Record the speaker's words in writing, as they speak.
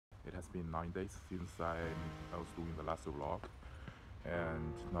been 9 days since I was doing the last vlog,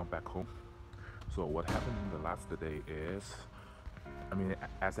 and now back home. So what happened in the last day is,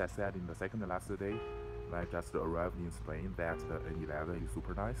 as I said in the second to last day, I just arrived in Spain that the N11 is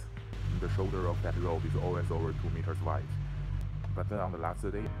super nice. The shoulder of that road is always over 2 meters wide. But then on the last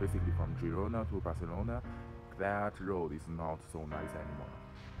day, basically from Girona to Barcelona, that road is not so nice anymore.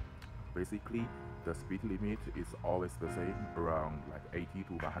 Basically, the speed limit is always the same, around like 80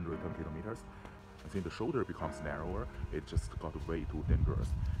 to 110 kilometers. I think the shoulder becomes narrower, it just got way too dangerous.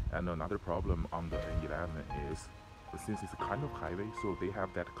 And another problem on the N11 is, since it's a kind of highway, so they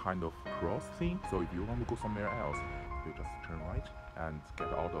have that kind of cross thing, so if you want to go somewhere else, you just turn right and get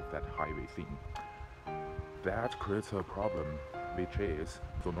out of that highway thing. That creates a problem, which is,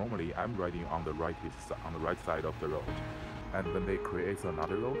 so normally I'm riding on the right side of the road, and when they create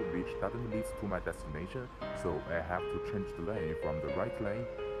another road which doesn't lead to my destination, so I have to change the lane from the right lane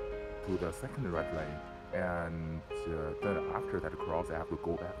to the second right lane, and then after that cross I have to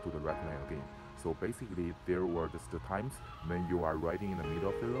go back to the right lane again. So basically there were just the times when you are riding in the middle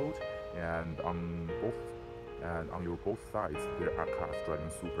of the road, and on your both sides there are cars driving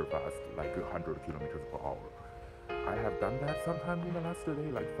super fast, like 100 kilometers per hour. I have done that sometime in the last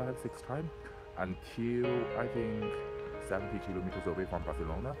day, like 5-6 times, until I think 70 kilometers away from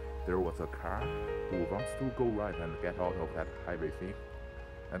Barcelona, there was a car who wants to go right and get out of that highway thing,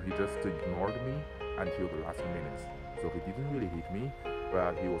 and he just ignored me until the last minutes. So he didn't really hit me,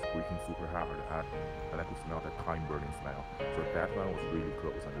 but he was braking super hard, and I could smell that time burning smell. So that one was really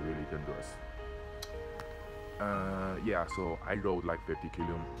close and really dangerous. Yeah, so I rode like 50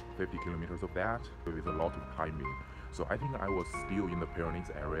 kilometers of that with a lot of timing. So I think I was still in the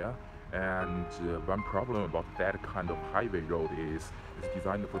Pyrenees area, and one problem about that kind of highway road is it's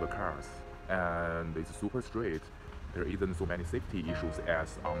designed for the cars, and it's super straight. There isn't so many safety issues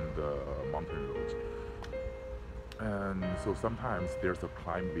as on the mountain roads. And so sometimes there's a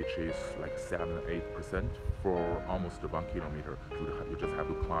climb which is like 7-8% for almost 1 kilometer. You just have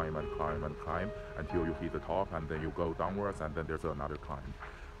to climb and climb and climb until you hit the top, and then you go downwards, and then there's another climb.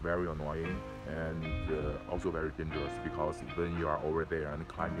 Very annoying, and also very dangerous, because when you are over there and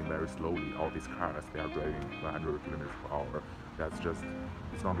climbing very slowly, all these cars, they are driving 100 kilometers per hour. That's just,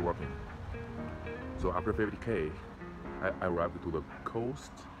 it's not working. So after 50k, I arrived to the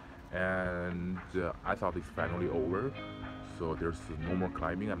coast, and I thought it's finally over, so there's no more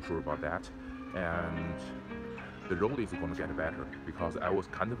climbing, I'm sure about that. And the road is gonna get better, because I was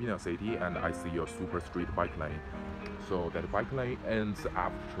kind of in a city and I see a super straight bike lane. So that bike lane ends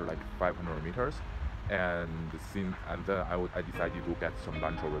after like 500 meters, and then I decided to get some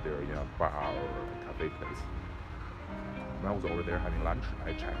lunch over there in a bar or a cafe place. When I was over there having lunch,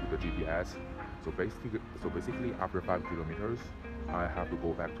 I checked the GPS. So basically after 5 kilometers, I have to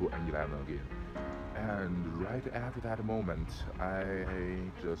go back to N11 again. And right at that moment, I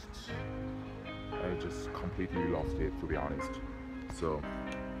just completely lost it, to be honest. So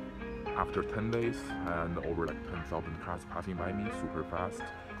after 10 days and over like 10,000 cars passing by me super fast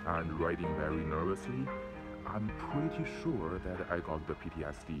and riding very nervously, I'm pretty sure that I got the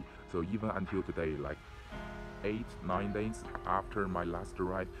PTSD. So even until today, like 8-9 days after my last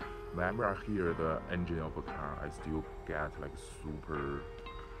ride, whenever I hear the engine of a car, I still get like super,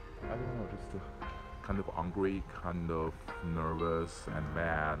 I don't know, just kind of angry, kind of nervous and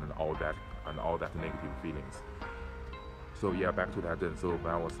mad, and all that negative feelings. So yeah, back to that then. So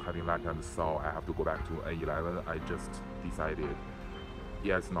when I was having lunch and saw I have to go back to N11, I just decided,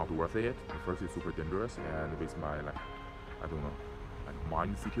 yeah, it's not worth it. First, it's super dangerous, and with my I don't know,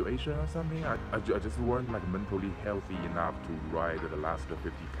 mind situation or something, I just weren't like mentally healthy enough to ride the last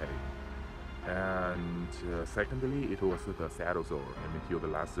 50k. And secondly, it was the saddle sore. Until the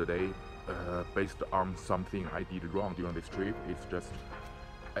last day, based on something I did wrong during this trip, it's just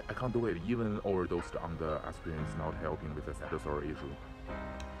I can't do it. Even overdosed on the aspirin is not helping with the saddle sore issue.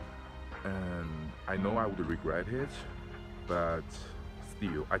 And I know I would regret it, but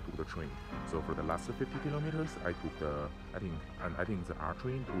still, I took the train. So for the last 50 kilometers, I took I think it's an R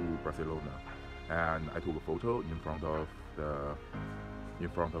train to Barcelona, and I took a photo in front of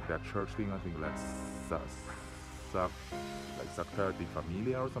that church thing. I think that's Sagrada de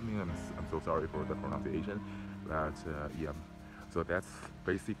Familia or something. I'm so sorry for the pronunciation, but yeah. So that's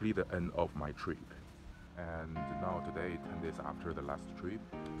basically the end of my trip. And now today, 10 days after the last trip,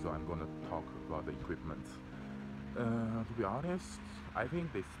 so I'm gonna talk about the equipment. To be honest, I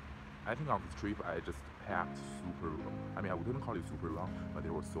think on this trip I just packed super long. I wouldn't call it super long, but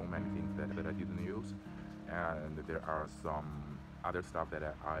there were so many things that I didn't use, and there are some other stuff that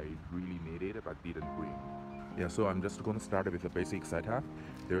I really needed but didn't bring. Yeah, so I'm just going to start with the basic setup.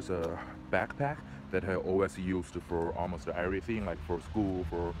 There's a backpack that I always used for almost everything, like for school,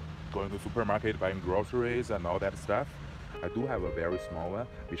 for going to supermarket, buying groceries and all that stuff. I do have a very small one,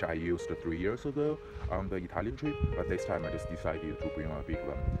 which I used 3 years ago on the Italian trip, but this time I just decided to bring a big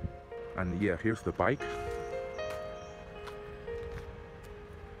one. And yeah, here's the bike.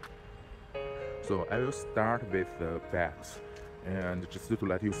 So I will start with the bags, and just to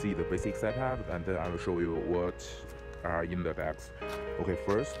let you see the basic setup, and then I will show you what are in the bags. Okay,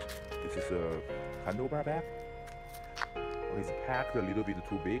 first, this is a handlebar bag. It's packed a little bit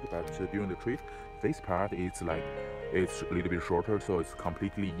too big, but during the trip, this part is like it's a little bit shorter, so it's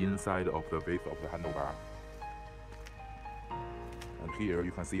completely inside of the width of the handlebar. And here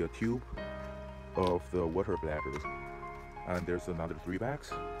you can see a tube of the water bladder, and there's another 3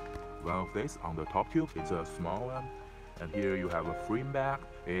 bags. One of these on the top tube, it's a small one, and here you have a frame bag.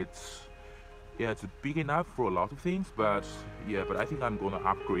 It's big enough for a lot of things, but I think I'm gonna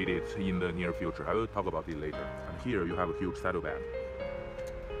upgrade it in the near future. I will talk about it later. And here you have a huge saddlebag.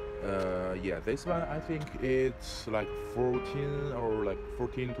 This one I think it's like 14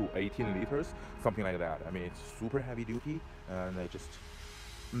 to 18 liters, something like that. I mean, it's super heavy duty, and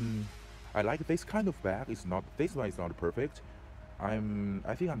I like this kind of bag. This one is not perfect. I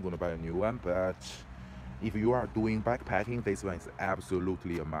think I'm gonna buy a new one, but if you are doing backpacking, this one is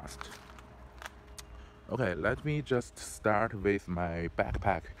absolutely a must. Okay, let me just start with my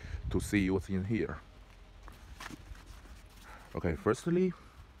backpack to see what's in here. Okay, firstly,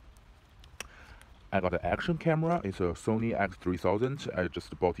 I got an action camera. It's a Sony X3000. I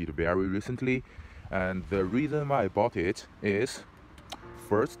just bought it very recently, and the reason why I bought it is,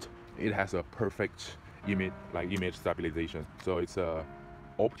 first, it has a perfect image stabilization. So it's a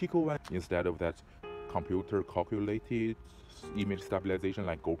optical one instead of that computer calculated image stabilization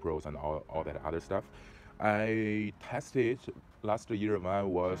like GoPros and all that other stuff. I tested last year when I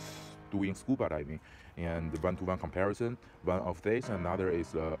was doing scuba diving, and one-to-one comparison. One of these, another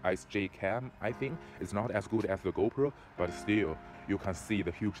is the SJ Cam. I think it's not as good as the GoPro, but still you can see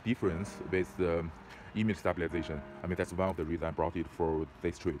the huge difference with the image stabilization. I mean, that's one of the reasons I brought it for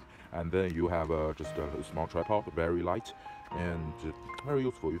this trip. And then you have just a small tripod, very light and very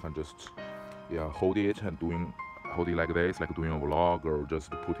useful. You can just hold it and hold it like this, like doing a vlog, or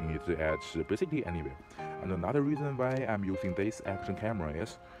just putting it at basically anywhere. And another reason why I'm using this action camera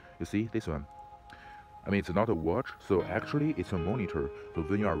is, you see this one. I mean, it's not a watch, so actually it's a monitor. So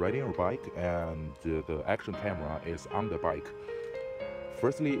when you are riding your bike and the action camera is on the bike,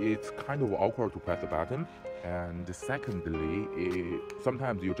 firstly, it's kind of awkward to press the button, and secondly,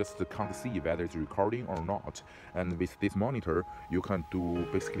 sometimes you just can't see whether it's recording or not. And with this monitor, you can do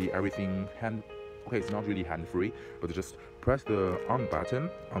basically everything okay, it's not really hand-free, but just press the on button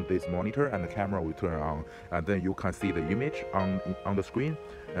on this monitor and the camera will turn on, and then you can see the image on the screen.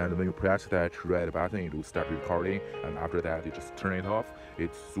 And when you press that red button, it will start recording, and after that you just turn it off.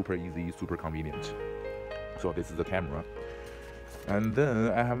 It's super easy, super convenient. So this is the camera. And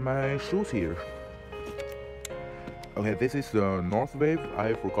then I have my shoes here. Okay, this is the North Wave.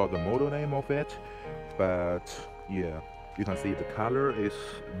 I forgot the model name of it, but yeah, you can see the color is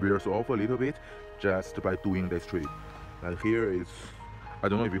wears off a little bit just by doing this trip. Like here is, I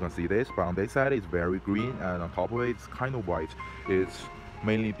don't know if you can see this, but on this side it's very green, and on top of it it's kind of white. It's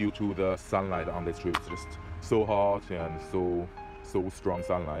mainly due to the sunlight on this trip. It's just so hot and so strong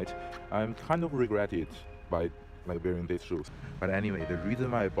sunlight. I'm kind of regretted by wearing these shoes. But anyway, the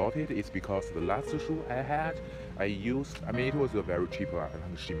reason why I bought it is because the last shoe I had, I mean, it was a very cheap one,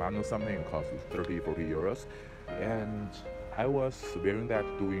 Shimano something, it cost 30-40 euros. And I was wearing that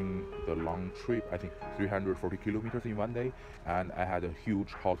doing the long trip, I think 340 kilometers in one day, and I had a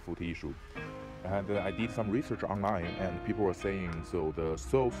huge hot foot issue. And I did some research online, and people were saying so the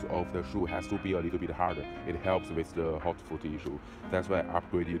soles of the shoe has to be a little bit harder. It helps with the hot foot issue. That's why I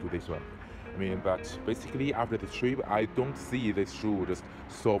upgraded to this one. I mean, but basically after this trip, I don't see this shoe just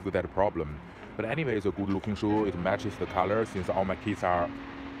solve that problem. But anyway, it's a good looking shoe. It matches the color since all my kids are,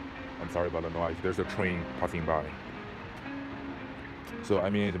 I'm sorry about the noise, there's a train passing by. So I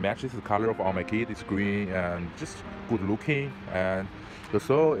mean, it matches the color of all my kids. It's green and just good looking. And the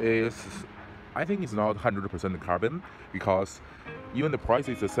sole is, I think it's not 100% carbon, because even the price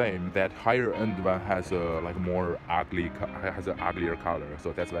is the same. That higher end one has a has an uglier color,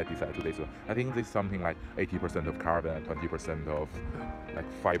 so that's why I decided to this one. I think this is something like 80% of carbon and 20% of like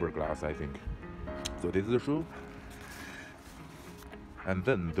fiberglass, I think. So this is the shoe. And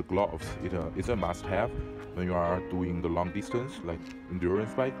then the gloves, it's a must-have when you are doing the long distance, like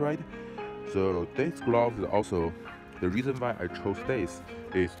endurance bike ride. So this gloves also, the reason why I chose this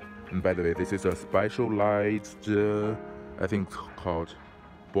is And by the way, this is a specialized, I think called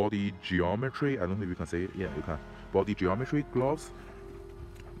body geometry. I don't know if you can say it. Yeah, you can. Body geometry gloves.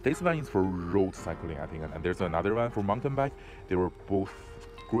 This one is for road cycling, I think, and there's another one for mountain bike. They were both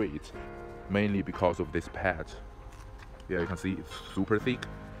great, mainly because of this pad. Yeah, you can see it's super thick,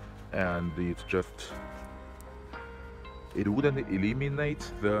 and it's just, it wouldn't eliminate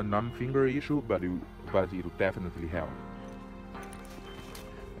the numb finger issue, but it will definitely help.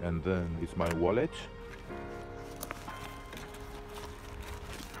 And then it's my wallet,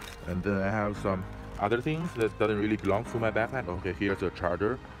 and then I have some other things that doesn't really belong to my backpack. Okay, here's a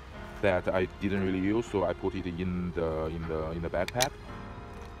charger that I didn't really use, so I put it in the backpack,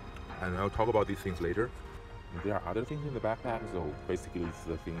 and I'll talk about these things later. And there are other things in the backpack, so basically it's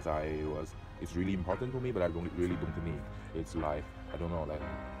the things it's really important to me, but I really don't need. It's like, I don't know, like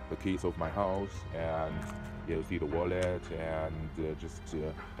the keys of my house, and you see the wallet, and just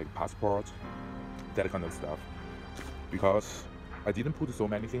like passport, that kind of stuff. Because I didn't put so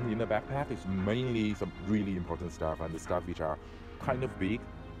many things in the backpack. It's mainly some really important stuff and the stuff which are kind of big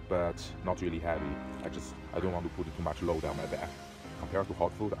but not really heavy. I don't want to put too much load on my back. Compared to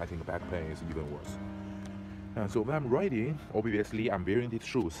hot food, I think back pain is even worse. And so when I'm riding, obviously I'm wearing these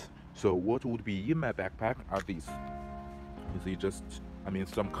shoes. So what would be in my backpack are these. You see,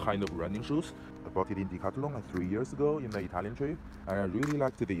 some kind of running shoes. I bought it in Decathlon like 3 years ago in the Italian trip, and I really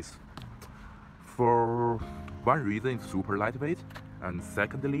liked these. For one reason, it's super lightweight, and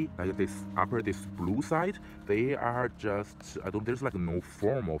secondly, like this blue side, they are just, there's like no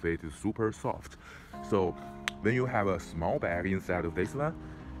form of it. It's super soft. So when you have a small bag inside of this one,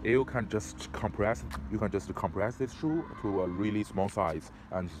 you can just compress this shoe to a really small size,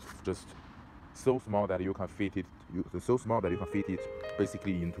 and just so small that you can fit it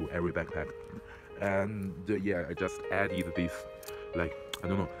basically into every backpack. And yeah, I just added this, like, I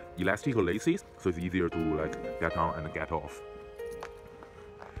don't know, elastic laces, so it's easier to like get on and get off.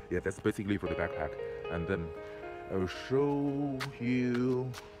 Yeah, that's basically for the backpack. And then I'll show you,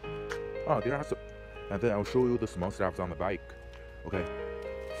 and then I'll show you the small stuff on the bike. Okay,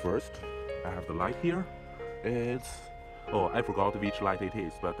 first I have the light here. I forgot which light it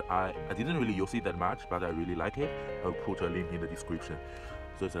is, but I didn't really use it that much, but I really like it. I'll put a link in the description.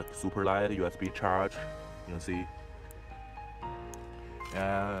 So it's a super light USB charge, you can see.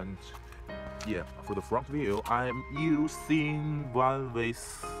 And yeah, for the front view, I'm using one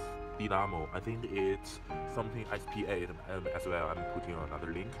with Dynamo. I think it's something SP8 as well. I'm putting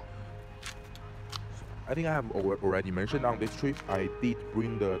another link. So I think I have already mentioned on this trip, I did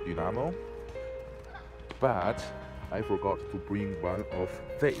bring the Dynamo, but I forgot to bring one of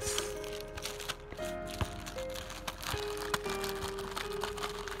this.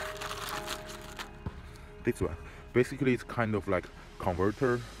 This one. Basically, it's kind of like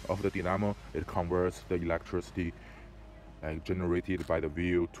converter of the Dynamo. It converts the electricity generated by the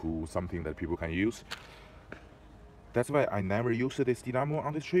wheel to something that people can use. That's why I never used this Dynamo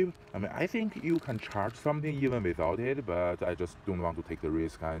on this trip. I think you can charge something even without it, but I just don't want to take the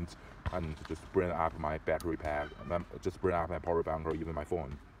risk and just bring up my battery pack, just bring up my power bank or even my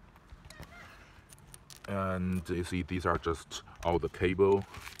phone. And you see, these are just all the cable,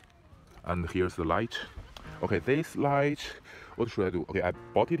 and here's the light. Okay, this light, what should I do? Okay, I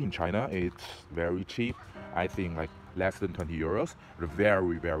bought it in China. It's very cheap. I think like less than 20 euros.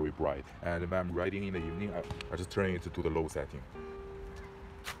 Very, very bright. And when I'm riding in the evening, I just turn it to the low setting.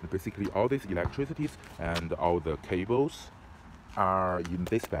 And basically, all these electricities and all the cables are in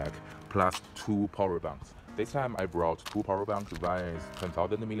this bag, plus 2 power banks. This time I brought 2 power banks. One is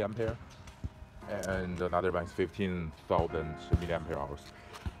 10,000 milliampere, and another one is 15,000 milliampere hours.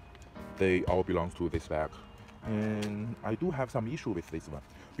 They all belong to this bag. And I do have some issue with this one,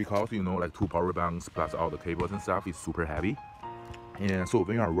 because you know, like 2 power banks plus all the cables and stuff is super heavy. And so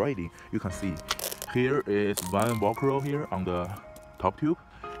when you are riding, you can see here is one Velcro here on the top tube,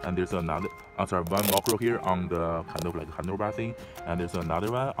 and there's another, one Velcro here on the kind of like handlebar thing, and there's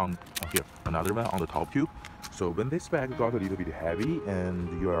another one on here, another one on the top tube. So when this bag got a little bit heavy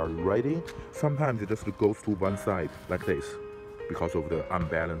and you are riding, sometimes it just goes to one side like this, because of the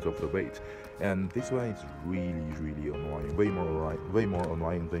unbalance of the weight. And this one is really, really annoying, way more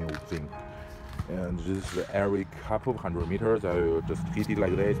annoying than you would think. And just every couple of 100 meters, I will just hit it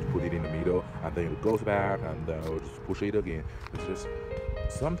like this, put it in the middle, and then it goes back, and then I'll just push it again. It's just,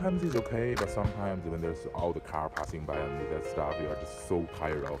 sometimes it's okay, but sometimes when there's all the car passing by and that stuff, you are just so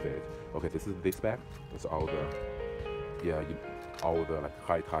tired of it. Okay, this is this bag. That's all the, all the like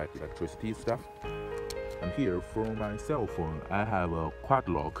high-tech electricity stuff. And here, for my cell phone, I have a quad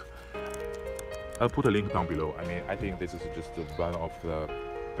lock. I'll put a link down below. I think this is just one of the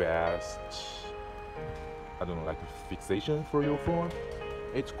best, I don't know, like fixation for your phone.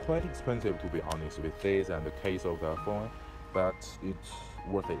 It's quite expensive to be honest with this and the case of the phone, but it's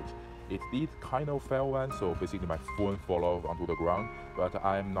worth it. It did kind of fail once, so basically my phone fall off onto the ground, but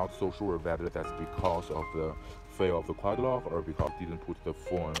I'm not so sure whether that's because of the fail of the quad lock or because I didn't put the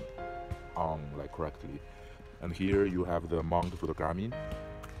phone on like correctly. And here you have the mount for the Garmin.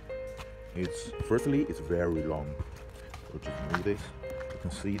 Firstly it's very long. So just move this. You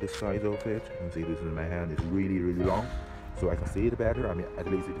can see the size of it. You can see this in my hand. It's really long. So I can see it better. I mean, at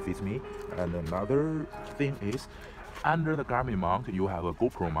least it fits me. And another thing is, under the Garmin mount, you have a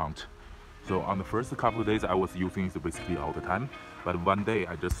GoPro mount. So on the first couple of days, I was using it basically all the time. But one day,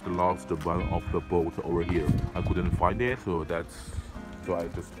 I just lost one of the bolts over here. I couldn't find it, so I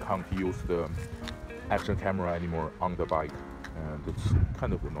just can't use the action camera anymore on the bike, and it's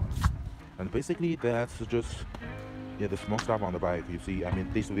kind of annoying. And basically, that's just the small stuff on the bike. You see, I mean,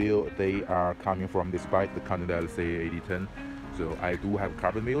 this wheel, they are coming from this bike, the Continental CA8010. So I do have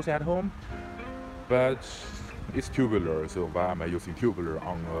carbon wheels at home, but it's tubular, so why am I using tubular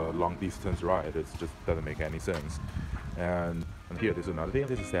on a long distance ride? It just doesn't make any sense. And here, there's another thing.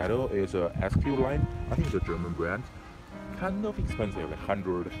 This saddle is a SQ line. I think it's a German brand. Kind of expensive, like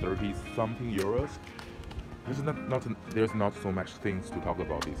 130 something euros. There's not so much things to talk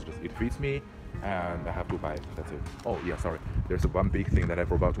about. It's just it fits me, and I have to buy it. That's it. Oh yeah, sorry. There's one big thing that I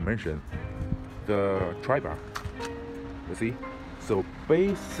forgot to mention. The tri-bar. You see? So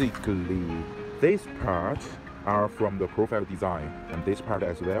basically, this part are from the Profile Design, and this part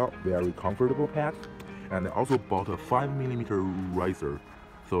as well, very comfortable pad. And I also bought a 5mm riser,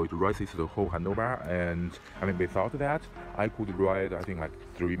 so it rises the whole handlebar. And I mean, without that, I could ride I think like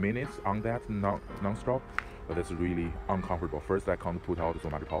 3 minutes on that non-stop, but it's really uncomfortable. First, I can't put out so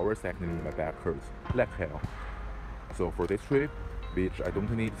much power. Secondly, my back hurts like hell. So for this trip, which I don't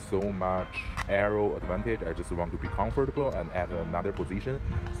need so much aero advantage, I just want to be comfortable and at another position,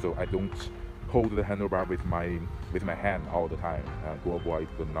 so I don't hold the handlebar with my hand all the time to avoid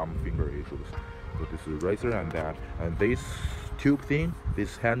the numb finger issues. So this is riser and that, and this tube thing,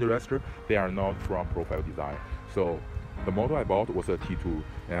 this hand rester, they are not from Profile Design. So the model I bought was a T2,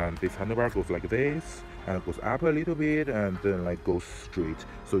 and this handlebar goes like this and goes up a little bit and then like goes straight.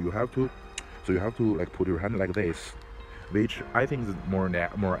 So you have to like put your hand like this, which I think is more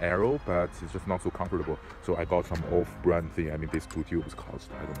aero, but it's just not so comfortable. So I got some off-brand thing. I mean, these two tubes cost,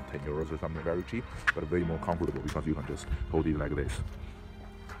 I don't know, 10 euros or something, very cheap, but way more comfortable because you can just hold it like this.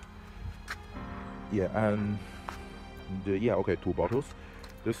 Yeah, and yeah, okay, 2 bottles.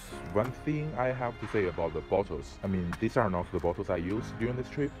 There's one thing I have to say about the bottles. I mean, these are not the bottles I use during this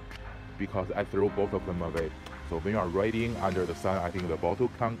trip because I throw both of them away. So when you are riding under the sun, I think the bottle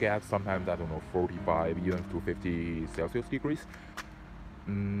can get sometimes, I don't know, 45 even to 50 Celsius degrees.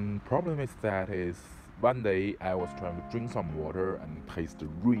 Problem is that one day I was trying to drink some water and tasted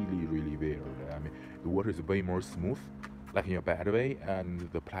really weird. I mean, the water is way more smooth, like in a bad way, and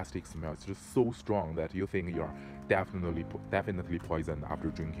the plastic smell is just so strong that you think you're definitely poisoned after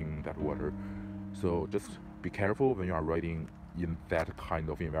drinking that water. So just be careful when you are riding in that kind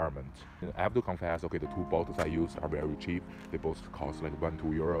of environment. And I have to confess, okay, the 2 bottles I used are very cheap. They both cost like 1-2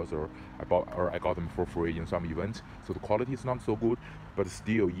 euros, or I got them for free in some events. So the quality is not so good, but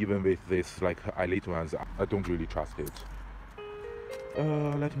still, even with this like elite ones, I don't really trust it.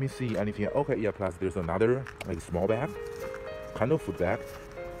 Let me see anything. Okay, yeah. Plus, there's another like small bag, kind of food bag,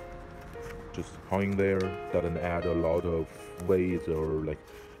 just hanging there. Doesn't add a lot of weight or like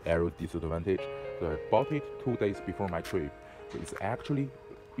aero disadvantage. So I bought it 2 days before my trip. It's actually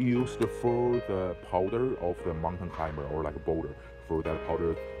used for the powder of the mountain climber or like a boulder. For that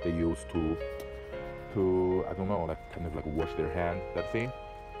powder, they use to I don't know, like kind of like wash their hand, that thing.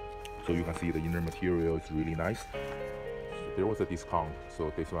 So you can see the inner material is really nice. So there was a discount,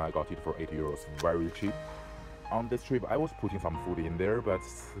 so this one I got it for 8 euros, very cheap. On this trip, I was putting some food in there, but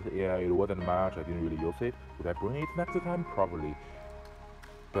yeah, it wasn't much. I didn't really use it. Would I bring it next time? Probably.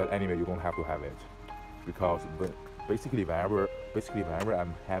 But anyway, you don't have to have it, because basically whenever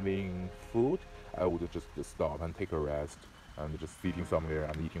I'm having food, I would just stop and take a rest and just sitting somewhere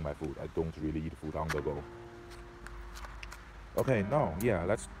and eating my food. I don't really eat food on the go. Okay, now yeah,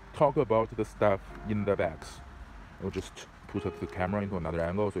 let's talk about the stuff in the bags. I'll just put the camera into another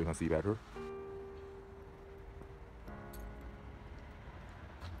angle so you can see better.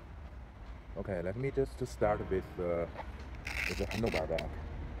 Okay, let me just start with the handlebar bag.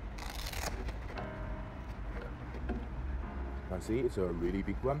 You can see it's a really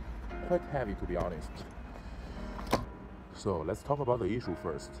big one, quite heavy to be honest. So let's talk about the issue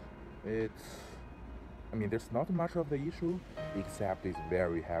first. I mean, there's not much of the issue, except it's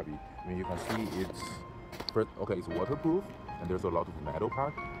very heavy. I mean, you can see it's first, okay, it's waterproof, and there's a lot of metal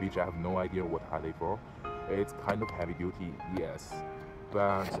part, which I have no idea what are they for. It's kind of heavy duty, yes,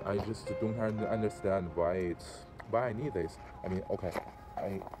 but I just don't understand why I need this. I mean, okay,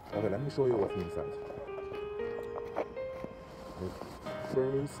 okay, let me show you what's inside.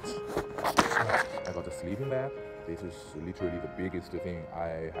 First, I got a sleeping bag. This is literally the biggest thing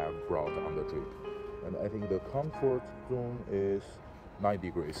I have brought on the trip. And I think the comfort zone is 9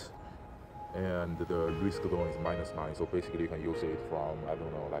 degrees. And the risk zone is -9. So basically you can use it from, I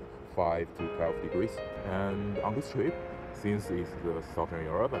don't know, like 5 to 12 degrees. And on this trip, since it's the Southern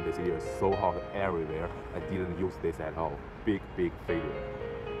Europe and this year is so hot everywhere, I didn't use this at all. Big failure.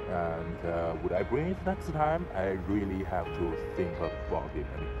 And would I bring it next time? I really have to think about it.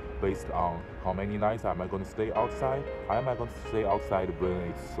 I mean, based on how many nights am I going to stay outside? How am I going to stay outside when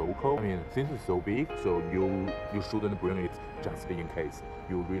it's so cold? I mean, since it's so big, so you shouldn't bring it just in case.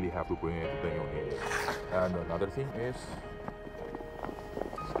 You really have to bring it when you need it. And another thing is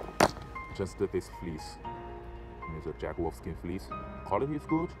just this fleece. It's a Jack Wolfskin fleece. Quality is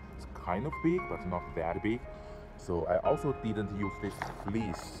good. It's kind of big, but not that big. So I also didn't use this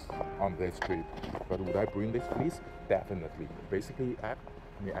fleece on this trip, but would I bring this fleece? Definitely. Basically,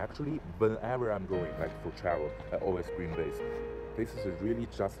 actually, whenever I'm going, like for travel, I always bring this. This is a really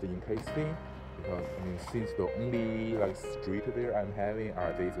just in case thing, because I mean, since the only like street wear I'm having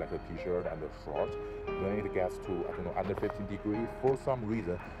are these like a t-shirt and a short, when it gets to, I don't know, under 15 degrees, for some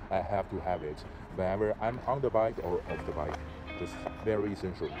reason, I have to have it whenever I'm on the bike or off the bike. Just very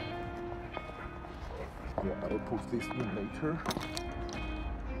essential. Yeah, I'll put this in later.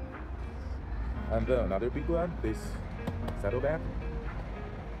 And then another big one, this saddlebag.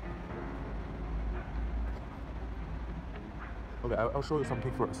 Okay, I'll show you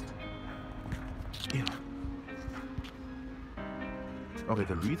something first. Yeah. Okay,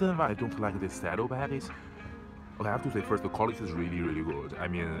 the reason why I don't like this saddlebag is, okay, I have to say first, the quality is really good. I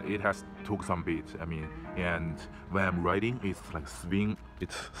mean, it has took some bit. I mean, and when I'm riding, it's like swing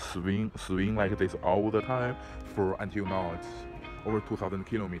like this all the time for until now. It's over 2,000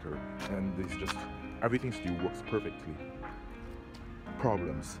 kilometers, and it's just everything still works perfectly.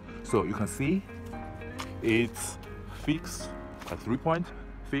 Problems. So you can see, it's fixed. A 3-point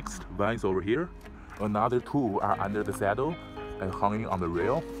fixed. One is over here. Another 2 are under the saddle and hanging on the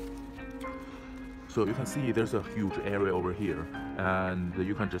rail. So you can see there's a huge area over here, and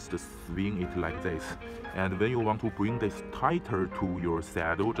you can just swing it like this. And when you want to bring this tighter to your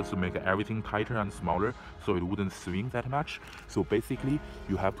saddle, just to make everything tighter and smaller, so it wouldn't swing that much. So basically,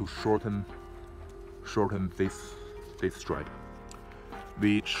 you have to shorten this stripe,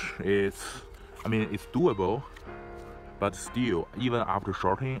 which is, I mean, it's doable, but still, even after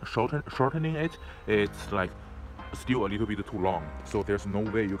shortening it, it's like still a little bit too long. So there's no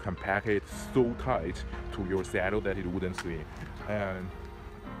way you can pack it so tight to your saddle that it wouldn't swing. And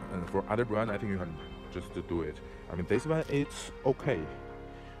for other brand, I think you can just do it. I mean, this one, it's okay.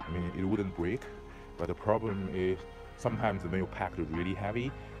 I mean, it wouldn't break, but the problem is sometimes when you pack it really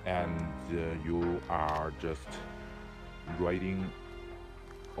heavy and you are just riding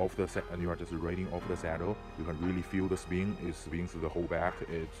off the saddle, you can really feel the swing. It swings the whole back.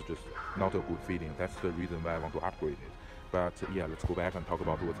 It's just not a good feeling. That's the reason why I want to upgrade it. But yeah, let's go back and talk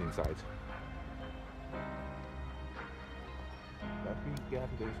about what's inside. Let me get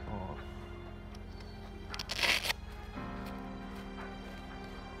this off.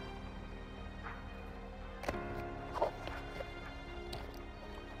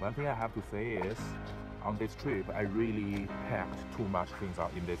 One thing I have to say is, on this trip, I really packed too much things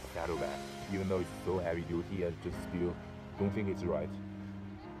out in this saddlebag. Even though it's so heavy duty, I just still don't think it's right.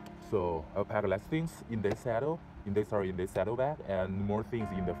 So I'll pack less things in this saddlebag, and more things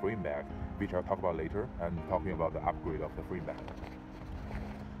in the frame bag, which I'll talk about later. And talking about the upgrade of the frame bag.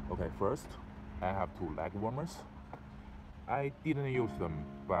 Okay, first I have 2 leg warmers. I didn't use them,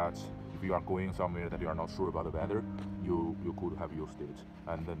 but if you are going somewhere that you are not sure about the weather, you could have used it.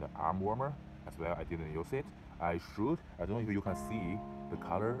 And then the arm warmer as well, I didn't use it. I should. I don't know if you can see the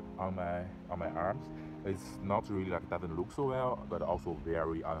color on my arms. It's not really like, doesn't look so well, but also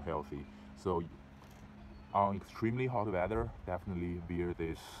very unhealthy. So on extremely hot weather, definitely wear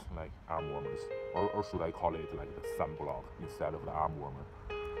this like arm warmers, or should I call it like the sunblock instead of the arm warmer.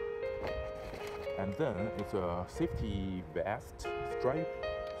 And then it's a safety vest stripe,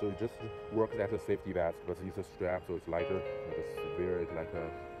 so it just works as a safety vest, but it's a strap, so it's lighter. You just wear it like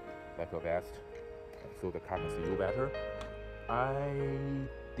a vest, so the car can see you better. I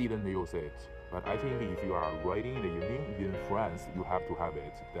didn't use it But I think if you are riding in the evening in France, you have to have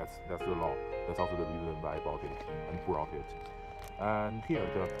it. That's the law. That's also the reason why I bought it and brought it. And here,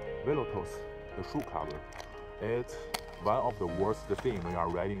 the Velotos, the shoe cover. It's one of the worst things when you are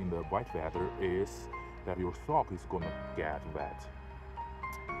riding in the wet weather is that your sock is gonna get wet.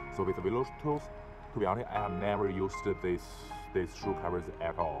 So with the Velotos, to be honest, I have never used these shoe covers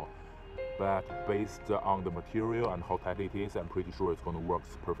at all. But based on the material and how tight it is, I'm pretty sure it's gonna work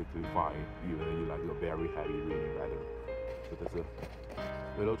perfectly fine, even in like a very heavy raining weather. So that's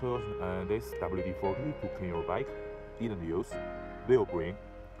a Velotos, and this WD-40 to clean your bike. Didn't use, will bring,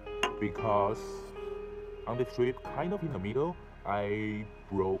 because on this trip, kind of in the middle, I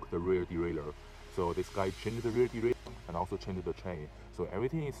broke the rear derailleur. So this guy changed the rear derailleur and also changed the chain. So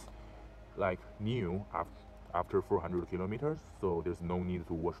everything is like new after 400 kilometers. So there's no need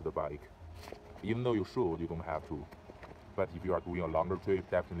to wash the bike. Even though you should, you don't have to. But if you are doing a longer trip,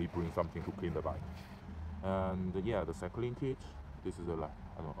 definitely bring something to clean the bike. And yeah, the cycling kit. This is a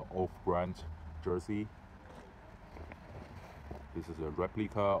off-brand jersey. This is a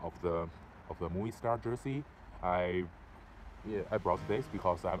replica of the movie star jersey. I brought this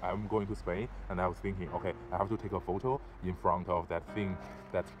because I'm going to Spain, and I was thinking, okay, I have to take a photo in front of that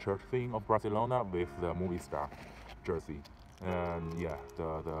church thing of Barcelona with the movie star jersey. And yeah,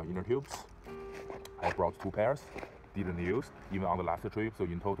 the inner tubes. I brought 2 pairs, didn't use even on the last trip. So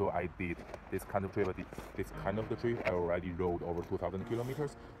in total, I did this kind of trip. This kind of the trip, I already rode over 2,000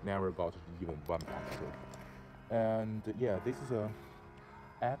 kilometers. Never got even 1 puncture. And yeah, this is a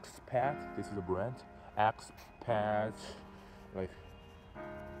X-Pad. This is a brand X-Pad, like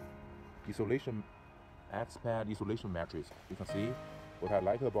isolation X-Pad isolation mattress. You can see what I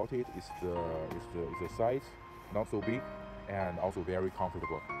like about it is the size, not so big, and also very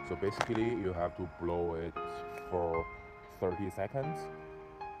comfortable. So basically, you have to blow it for 30 seconds,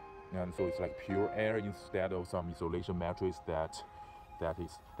 and so it's like pure air instead of some isolation mattress that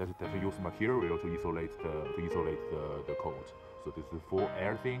use material to isolate the cold. So this is full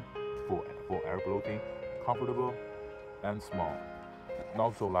air thing, full air blow thing, comfortable and small.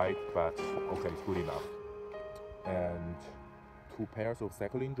 Not so light, but okay, it's good enough. And 2 pairs of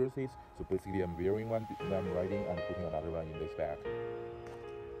cycling jerseys. So basically, I'm wearing one when I'm riding and putting another one in this bag.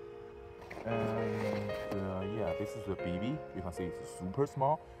 And yeah, this is the BB. You can see it's super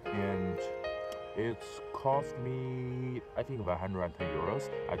small, and it's cost me, I think, 110 euros.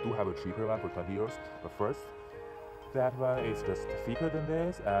 I do have a cheaper one for 20 euros. But first, that one is just thicker than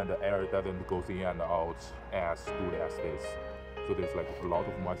this, and the air doesn't go in and out as good as this. So there's like a lot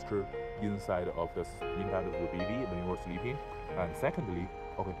of moisture inside of the BB when you're sleeping. And secondly,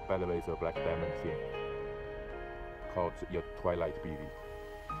 okay, by the way, it's a black diamond thing called Twilight BB.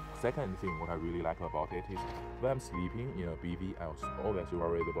 Second thing, what I really like about it is when I'm sleeping in a BB, I was always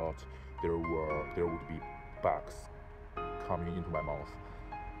worried about there would be bugs coming into my mouth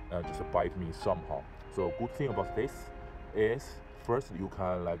and just bite me somehow. So good thing about this is first you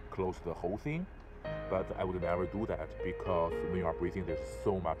can like close the whole thing, but I would never do that because when you are breathing, there's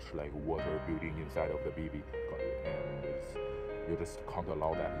so much like water building inside of the BB, and you just can't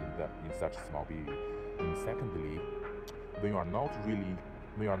allow that in such a small BB. And secondly, when you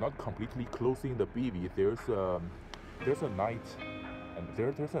are not completely closing the BB, there's a night, and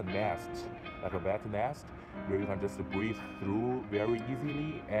there's a nest, like a wet nest, where you can just breathe through very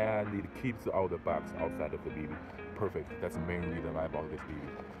easily, and it keeps all the bugs outside of the BB. Perfect. That's the main reason why I bought this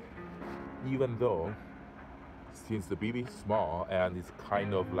BB. Even though, since the BB is small and it's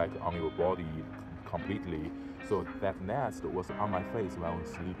kind of like on your body completely, so that nest was on my face when I was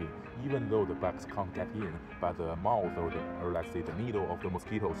sleeping. Even though the bugs can't get in, but the mouth or let's say the needle of the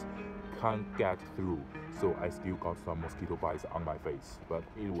mosquitoes can't get through. So I still got some mosquito bites on my face, but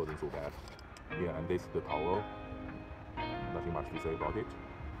it wasn't so bad. Yeah, and this is the towel. Nothing much to say about it.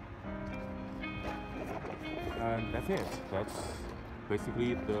 And that's it. That's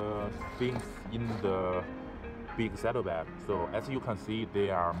basically the things in the big saddlebag. So as you can see, they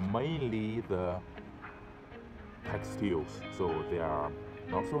are mainly the textiles. So they are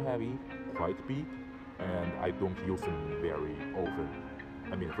not so heavy, quite big, and I don't use them very often.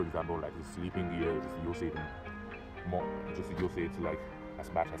 I mean, for example, like the sleeping gear, just use it like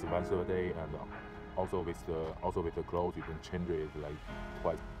as much as once a day, and also with the clothes, you can change it like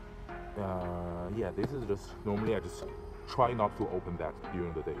twice. Yeah, this is just normally I just try not to open that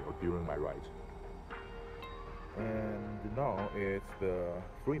during the day or during my ride. And now it's the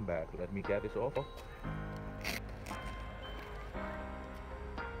frame bag. Let me get this off.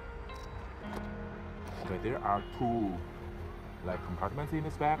 Okay, there are 2 like compartments in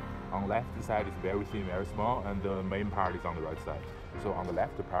this bag. On the left side is very thin, very small, and the main part is on the right side. So on the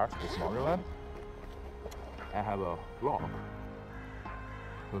left part, the smaller one, I have a lock.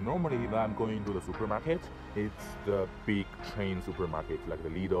 So normally when I'm going to the supermarket, it's the big chain supermarket like the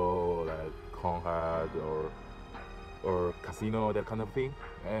Lidl, like Conrad or Casino, that kind of thing.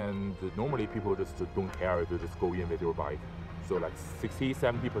 And normally people just don't care if you just go in with your bike. So like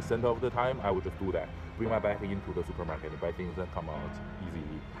 60-70% of the time I would just do that. Bring my bike into the supermarket, buy things that come out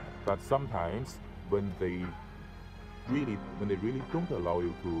easily. But sometimes when they really don't allow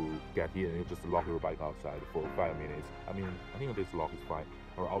you to get in, you just lock your bike outside for 5 minutes. I mean, I think this lock is fine.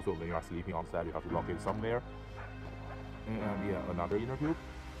 Or also when you are sleeping outside, you have to lock it somewhere. And yeah, another inner tube.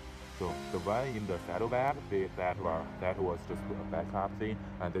 So the one in the saddlebag, that was just a backup thing,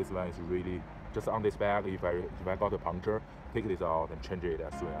 and this one is really just on this bag. If I got a puncture, take this out and change it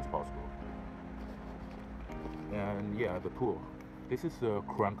as soon as possible. And yeah, the tool. This is a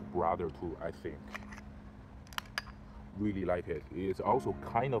Crank Brother tool, I think. Really like it. It's also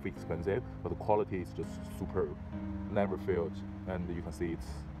kind of expensive, but the quality is just superb. Never failed, and you can see it's.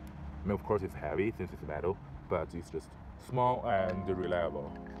 I mean, of course, it's heavy since it's metal, but it's just small and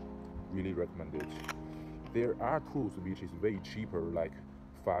reliable. Really recommend it. There are tools which is way cheaper, like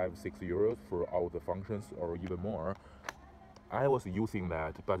 5-6 euros for all the functions or even more. I was using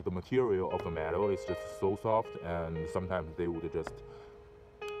that, but the material of the metal is just so soft, and sometimes they would just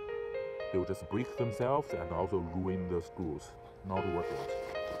break themselves and also ruin the screws. Not worth it.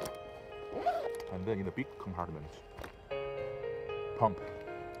 And then in the big compartment, pump.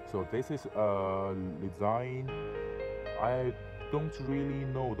 So this is a design. I don't really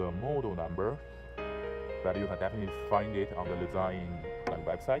know the model number, but you can definitely find it on the design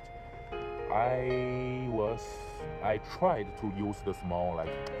website. I tried to use the small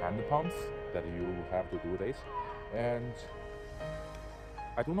hand pumps that you have to do this, and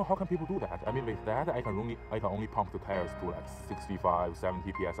I don't know how can people do that. I mean, with that I can only pump the tires to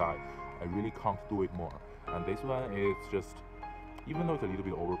 65-70 psi. I really can't do it more. And this one is just, even though it's a little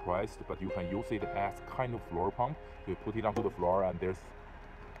bit overpriced, but you can use it as kind of floor pump. You put it onto the floor, and let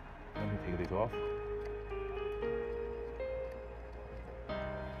me take this off.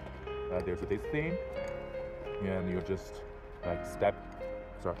 There's this thing, and you just you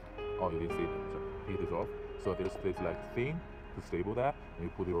didn't see it. Take this off. So there's this thing to stable that, and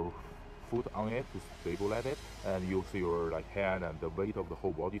you put your foot on it to stabilize it, and you see your hand and the weight of the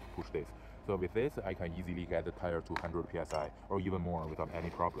whole body to push this. So with this, I can easily get the tire to 100 psi or even more without any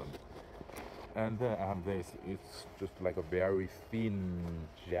problem. And then I have this. It's just like a very thin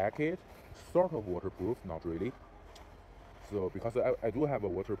jacket, sort of waterproof, not really. So because I do have a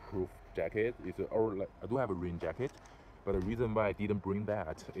waterproof jacket, I do have a rain jacket, but the reason why I didn't bring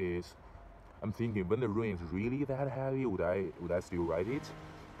that is I'm thinking, when the rain is really that heavy, would I still ride it?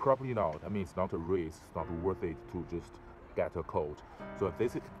 Probably not. I mean, it's not a race. It's not worth it to just get a cold. So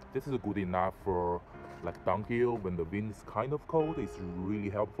this is good enough for downhill when the wind is kind of cold. It's really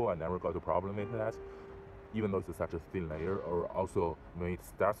helpful. I never got a problem with that, even though it's such a thin layer. Or also when it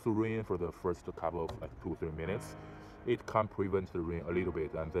starts to rain for the first couple of 2-3 minutes, it can prevent the rain a little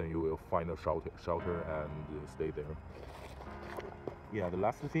bit, and then you will find a shelter and stay there. Yeah, the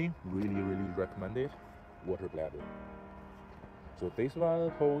last thing, really recommend it, water bladder. So this one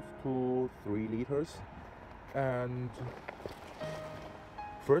holds to 3 liters, and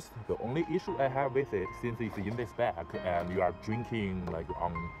first, the only issue I have with it, since it's in this bag and you are drinking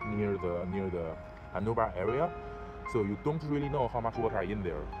near the handlebar area, so you don't really know how much water is in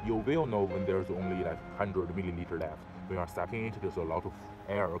there. You will know when there's only 100 milliliter left. When you are sucking it, there's a lot of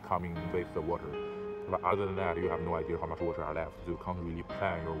air coming with the water. But other than that, you have no idea how much water are left, so you can't really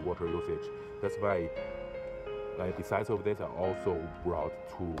plan your water usage. That's why, besides of this, I also brought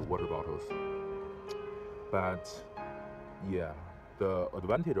 2 water bottles. But yeah, the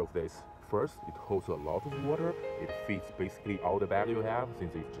advantage of this, first, it holds a lot of water. It fits basically all the bag you have,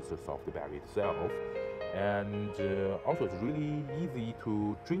 since it's just a soft bag itself. And also, it's really easy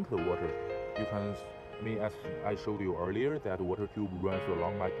to drink the water. You can, as I showed you earlier, that water tube runs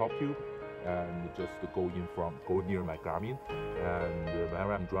along my top tube, and just go near my Garmin, and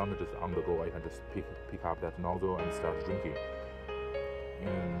whenever I'm drunk, just on the go, I can just pick up that nozzle and start drinking.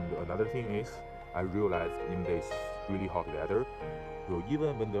 And another thing is, I realized in this really hot weather, so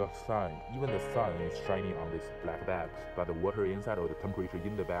even the sun is shining on this black bag, but the water inside or the temperature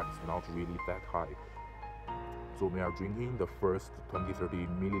in the bag is not really that high. So when we are drinking, the first 20-30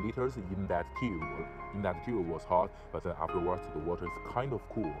 milliliters in that tube was hot, but then afterwards the water is kind of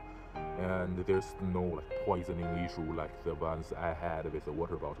cool, and there's no poisoning issue like the ones I had with the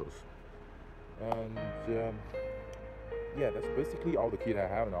water bottles. And yeah, that's basically all the kit I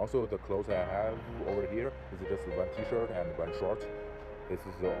have, and also the clothes I have over here is just 1 t-shirt and 1 short. This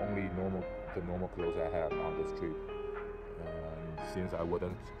is the normal clothes I have on this trip. And since I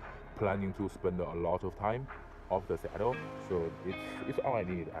wasn't planning to spend a lot of time off the saddle, so it's all I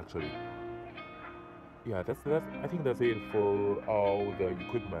need actually. Yeah, that's I think that's it for all the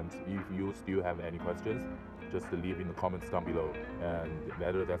equipment. If you still have any questions, just leave in the comments down below. And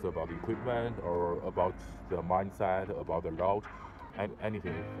whether that's about the equipment or about the mindset, about the route, and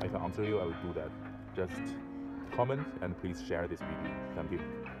anything, if I can answer you, I will do that. Just comment and please share this video. Thank you.